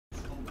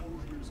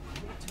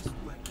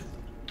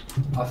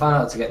I found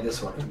out to get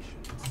this one.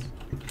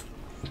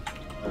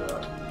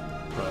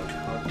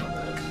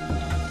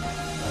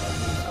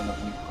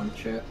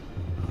 Punch it.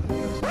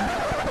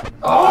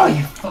 Oh,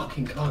 you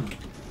fucking cunt!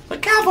 The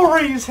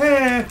cavalry is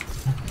here!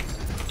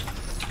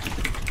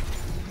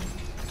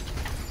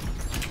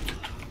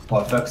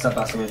 Well, focus that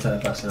bastard into the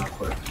person out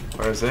quick.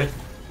 Where is he?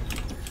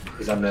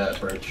 He's on the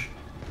bridge.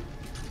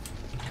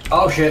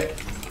 Oh shit!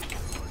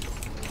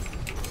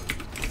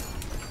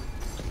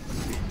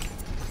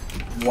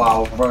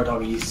 Wow,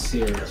 Roadhog, are you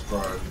serious,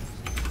 bro?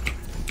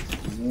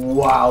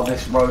 Wow,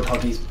 this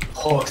Roadhog is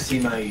pussy,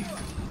 mate.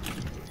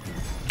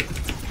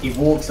 He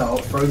walks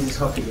out, throws his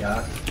hook at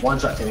you,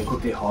 one-shots him and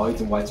quickly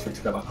hides and waits for it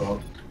to go back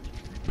up.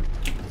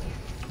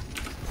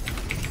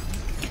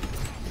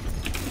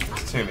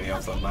 There's too many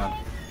of them, man.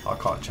 I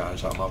can't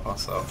challenge that mob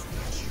myself.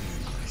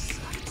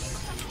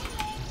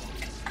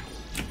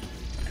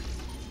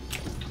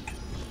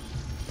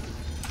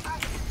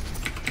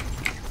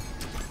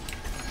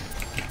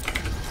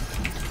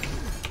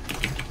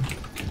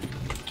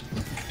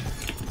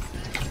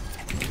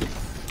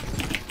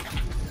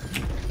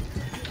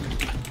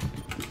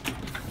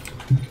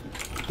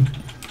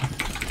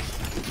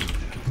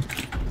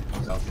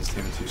 This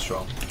team is too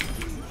strong.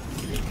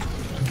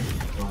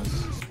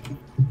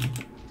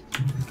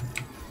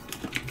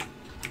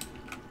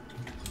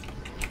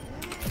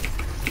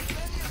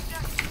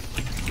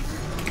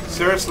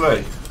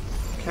 Seriously,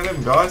 kill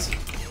him, guys.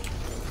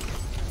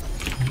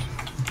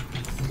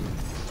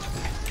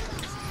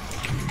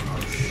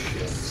 Oh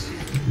shit.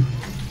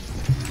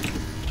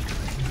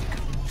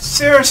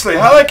 Seriously,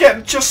 how they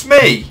get just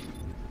me?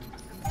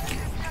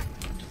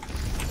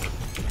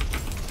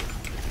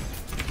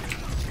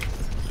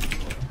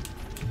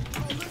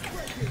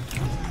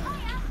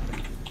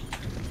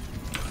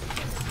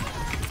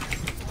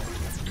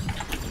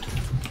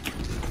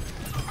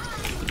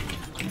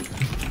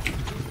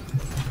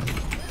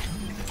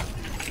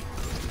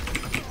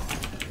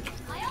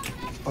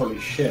 Holy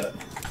shit.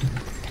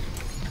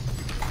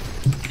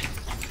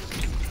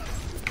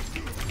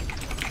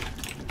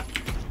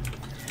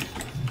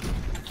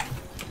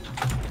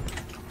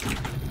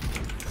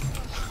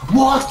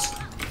 What?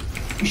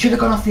 You should have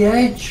gone off the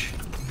edge.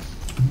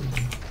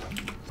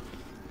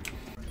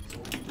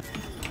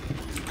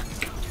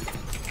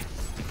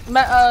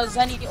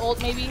 Zenny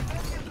ult maybe?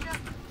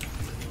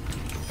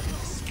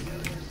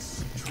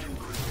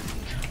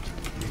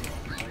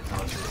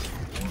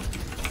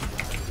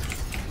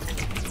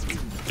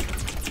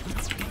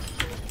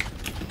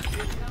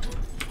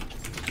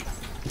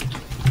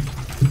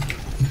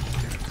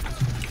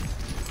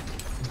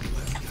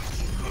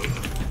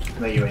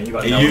 No, you ain't. You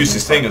got He used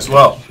his thing as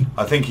well.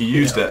 I think he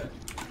used it.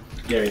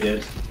 Yeah, he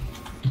did.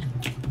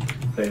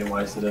 They didn't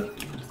wasted it.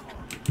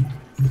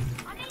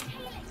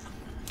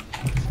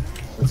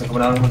 What's coming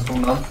down? What's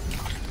coming down?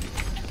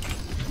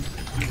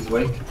 He's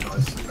weak.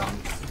 Nice, he's gone.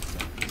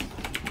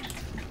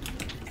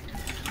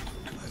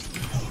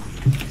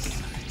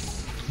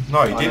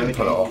 No, he didn't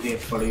put it off. He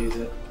didn't fully use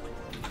it.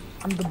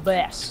 I'm the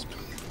best.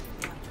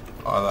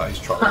 Oh, that he's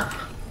trolling.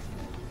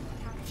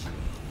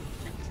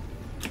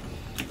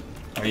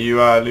 Are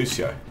you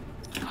Lucio?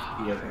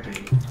 Yeah,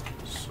 buddy.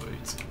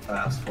 Sweet.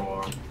 Fast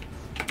for.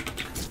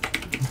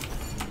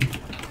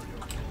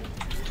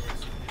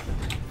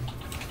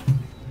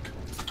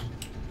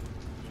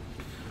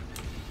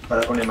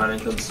 But on your man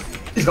comes.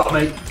 He's got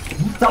me.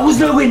 That was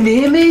nowhere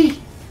near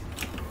me.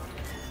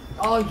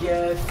 Oh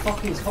yeah,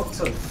 fucking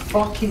hooked up.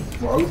 Fucking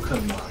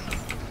broken, man.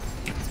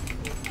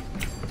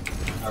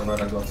 I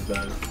read I got to go.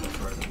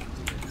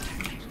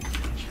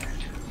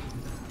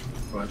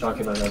 Right, try to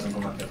keep my nose and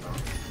come back in now.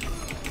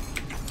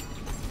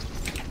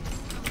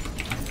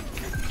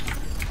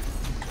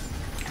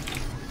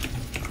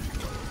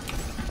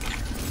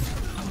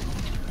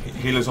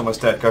 Healer's almost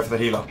dead. Go for the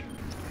healer.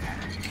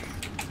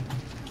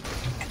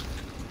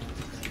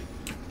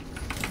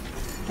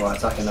 Right,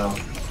 attacking now.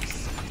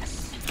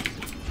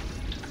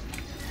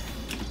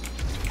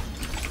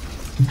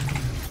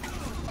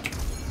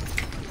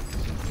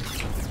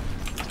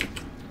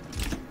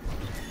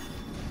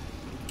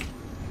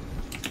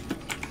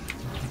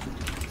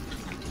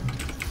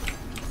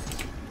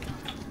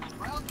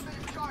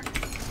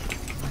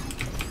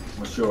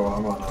 I'm sure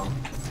I'm on now.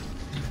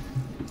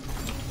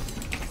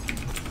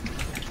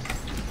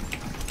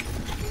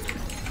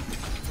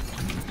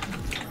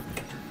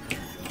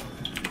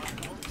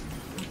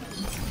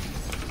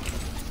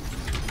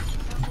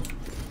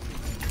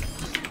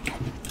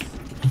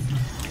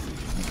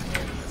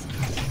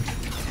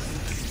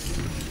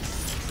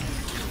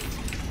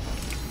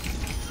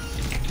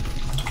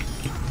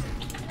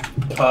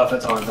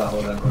 Perfect time that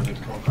whole then, Roger.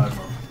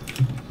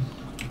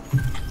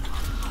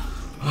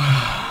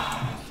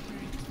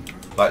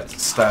 Like,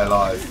 stay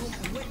alive.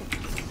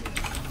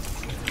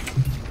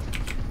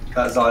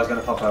 That Zai's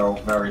gonna pop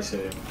out very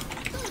soon.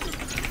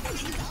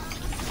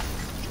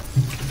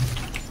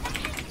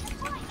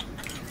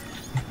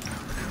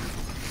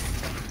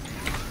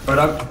 Red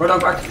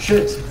dog back,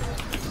 shit!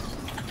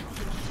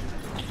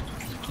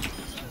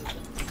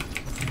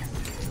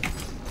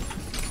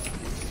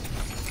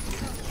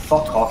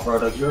 fuck off,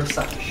 Rodog. You're a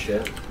sack of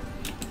shit.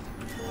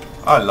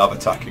 I love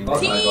attacking. Oh,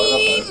 Bro. my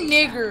God, Team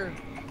nigger.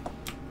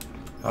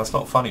 That's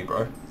not funny,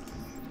 bro.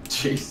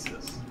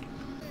 Jesus.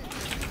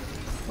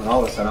 When I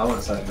was saying, I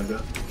wouldn't say it,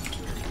 nigga.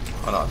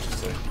 I know, I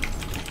just do.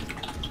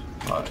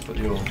 Right, but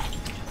you're.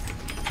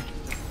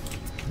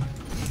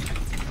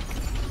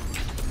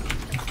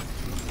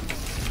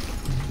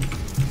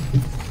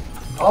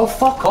 Oh,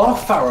 fuck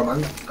off, Farrah,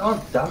 man.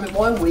 God damn it,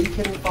 why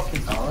weakening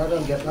fucking Farrah? I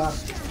don't get that.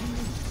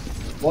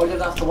 Why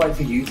did I have to wait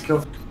for you to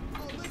kill?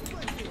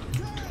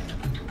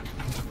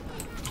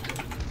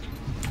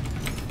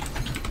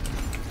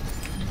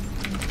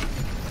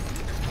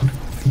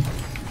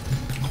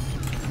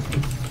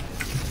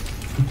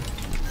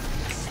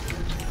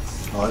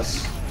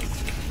 Nice.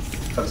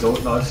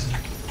 Exalt, nice.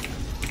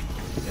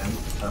 Again,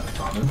 perfect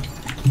timing.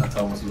 That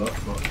time was luck,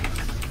 but.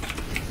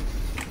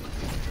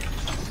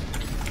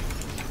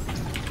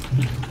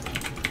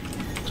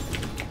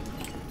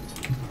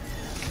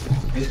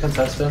 Who's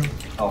contesting?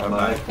 Oh no,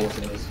 of course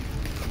it is.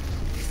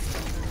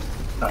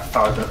 That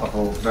Farrah's gonna pop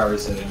all very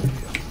soon.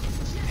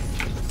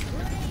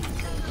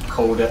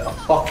 Called it. I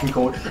fucking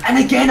called it.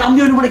 And again, I'm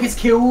the only one that gets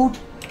killed!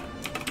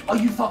 Are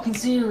you fucking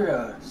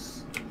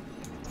serious?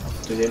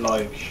 Did it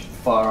like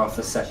fire off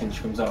the second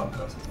she comes out?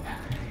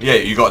 Yeah,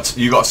 you got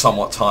to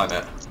somewhat time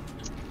it.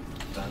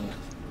 Damn it.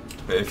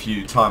 But if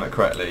you time it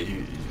correctly,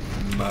 you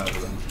murder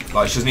them.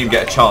 Like she doesn't even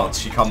get a chance.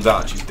 She comes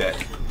out and she's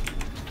dead.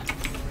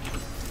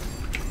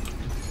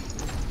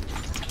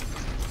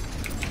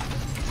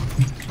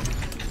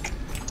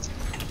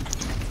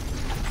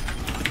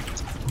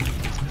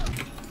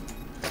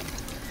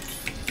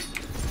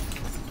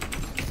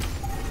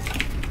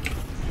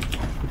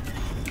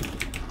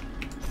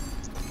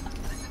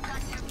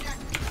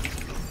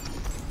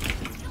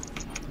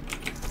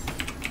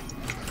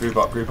 Group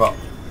up, group up.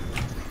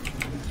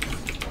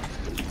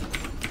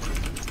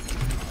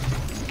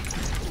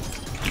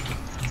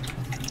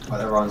 Oh,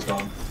 that Ryan's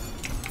gone.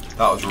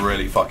 That was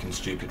really fucking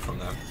stupid from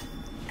them.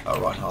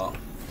 That Reinhardt.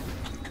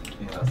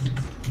 Yeah.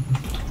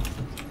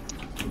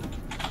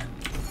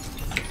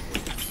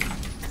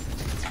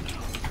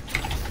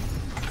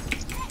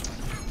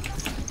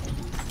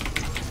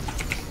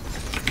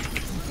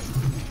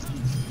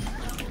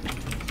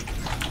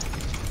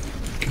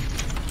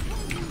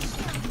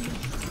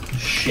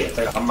 Shit,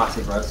 they got a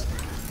massive res.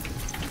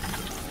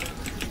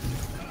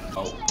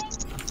 Oh.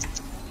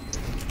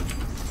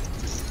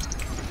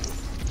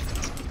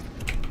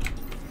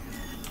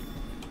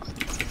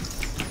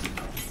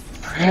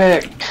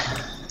 Frick.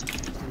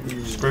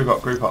 Just group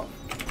up, group up.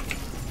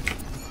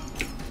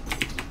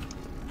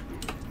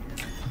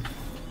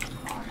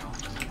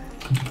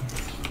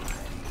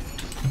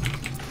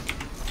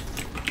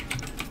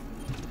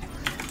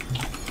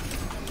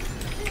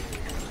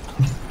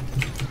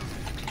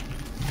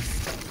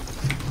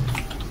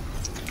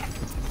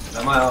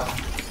 Am I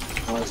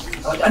off?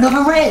 Nice. Oh,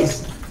 another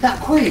res! That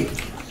quick!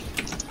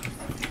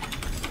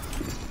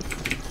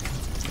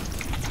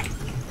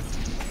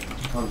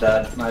 I'm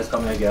dead. Nice,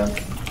 got me again.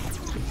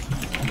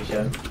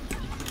 Again.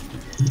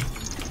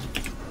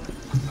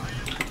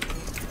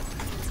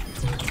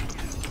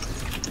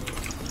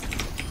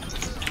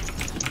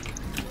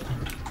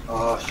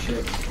 Oh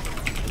shit.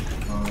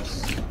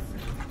 Nice.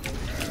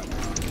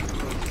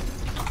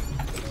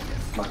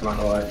 Knock him out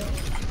of the way.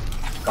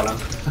 Got him.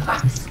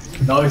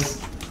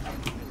 Nice.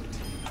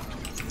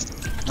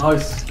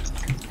 Nice.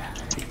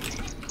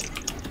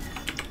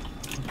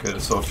 Good, I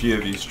saw a few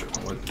of you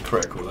were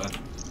critical there.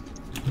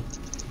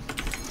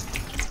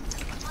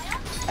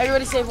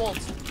 Everybody save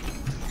ults.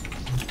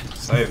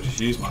 Save, just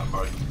use mine,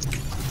 bro.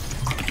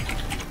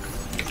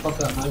 Fuck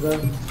that, Mago.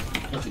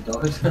 What you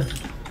died?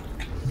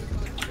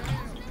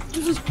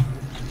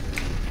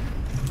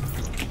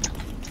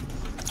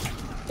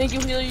 Thank you,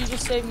 healer. You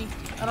just saved me.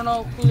 I don't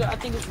know who. I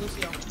think it's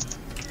Lucio.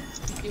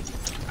 Thank you.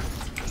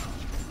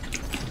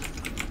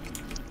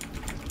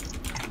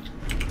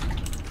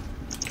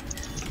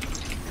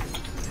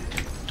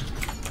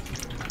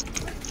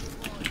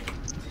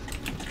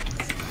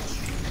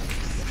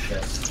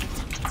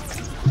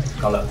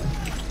 Color.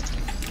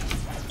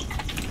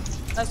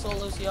 That's all,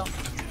 Lucio.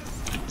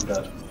 I'm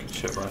dead. Good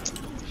shit, bro.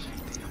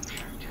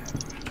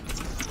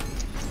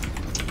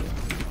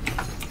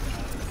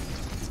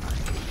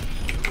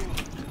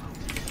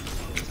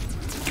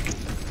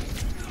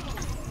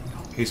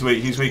 He's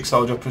weak,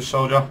 soldier, push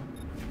soldier.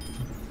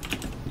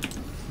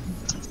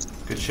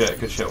 Good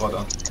shit, well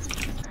done.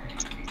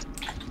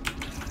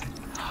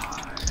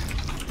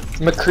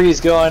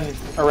 McCree's going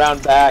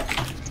around back.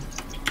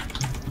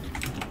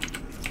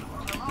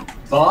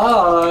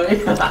 Bye!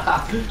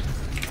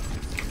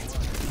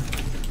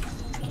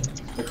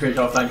 The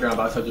creature flank around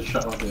back, so I just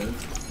shut off the end.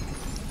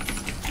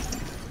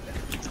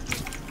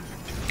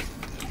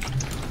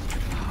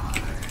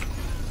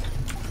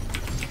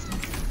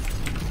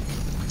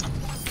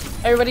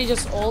 Everybody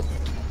just ult.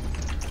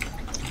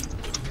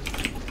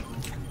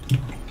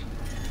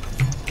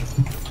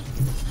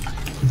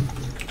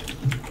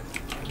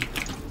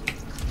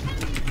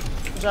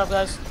 Good job,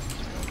 guys.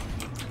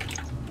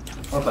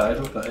 Not bad,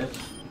 not bad.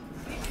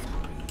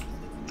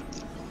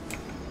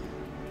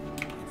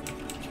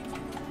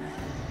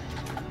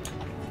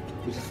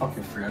 We just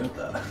fucking 300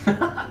 there.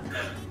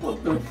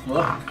 What the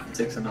fuck?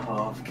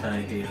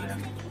 6.5k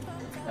healing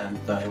and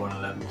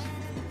 31 limbs.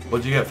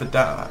 What do you get for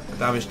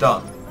damage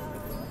done?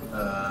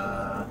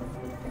 I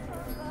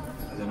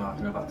don't know, I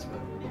can go back to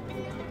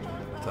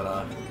it.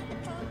 Ta-da.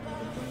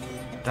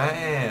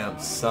 Damn,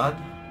 son.